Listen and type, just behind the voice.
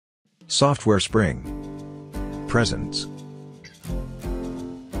Software Spring. Presents.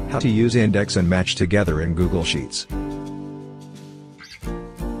 How to use index and match together in Google Sheets.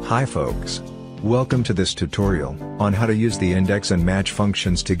 Hi folks. Welcome to this tutorial on how to use the index and match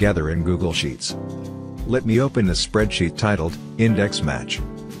functions together in Google Sheets. Let me open a spreadsheet titled Index Match.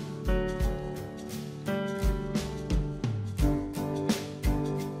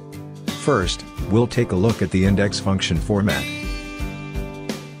 First, we'll take a look at the index function format.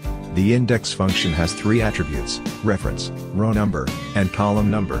 The index function has three attributes: reference, row number, and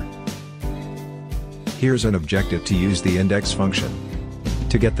column number. Here's an objective to use the index function: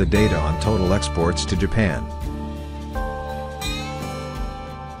 to get the data on total exports to Japan.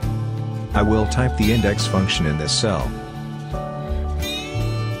 I will type the index function in this cell.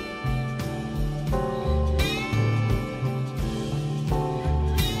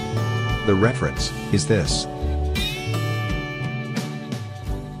 The reference is this.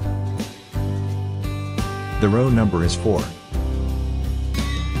 The row number is 4.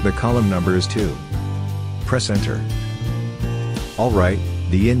 The column number is 2. Press enter. Alright,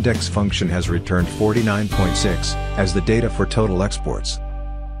 the index function has returned 49.6 as the data for total exports.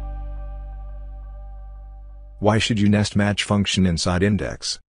 Why should you nest match function inside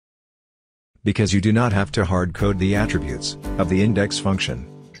index? Because you do not have to hard code the attributes of the index function.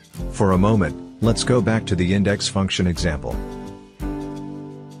 For a moment, let's go back to the index function example.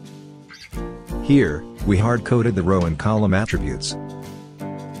 Here, we hard-coded the row and column attributes.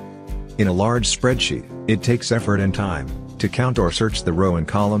 In a large spreadsheet, it takes effort and time to count or search the row and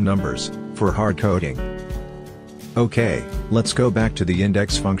column numbers for hard coding. Okay, let's go back to the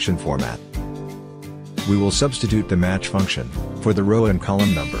index function format. We will substitute the match function for the row and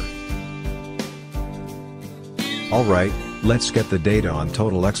column number. Alright, let's get the data on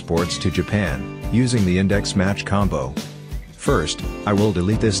total exports to Japan using the index match combo. First, I will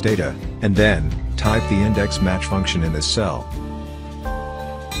delete this data, and then type the index match function in this cell.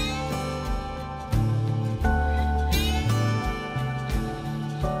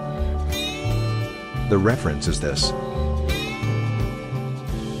 The reference is this.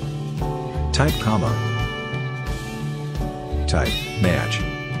 Type comma. Type match.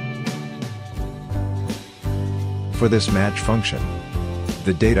 For this match function,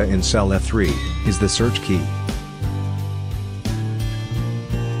 the data in cell F3 is the search key.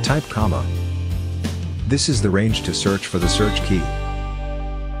 Type comma. This is the range to search for the search key.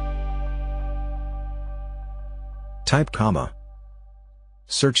 Type comma.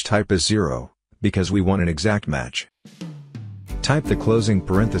 Search type is 0, because we want an exact match. Type the closing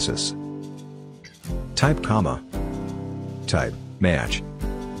parenthesis. Type comma. Type match.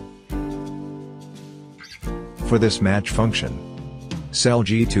 For this match function, cell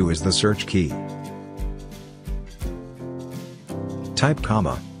G2 is the search key. Type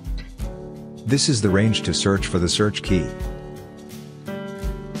comma. This is the range to search for the search key.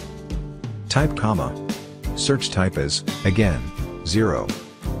 Type comma. Search type is, again, 0.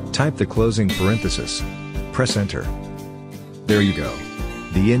 Type the closing parenthesis. Press enter. There you go.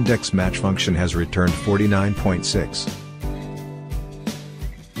 The index match function has returned 49.6.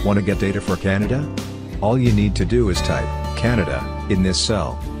 Want to get data for Canada? All you need to do is type Canada in this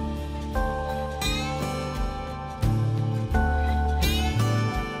cell.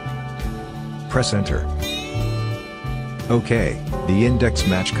 Press enter. OK, the index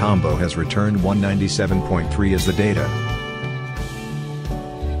match combo has returned 197.3 as the data.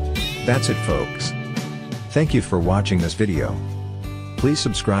 That's it folks. Thank you for watching this video. Please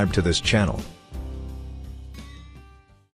subscribe to this channel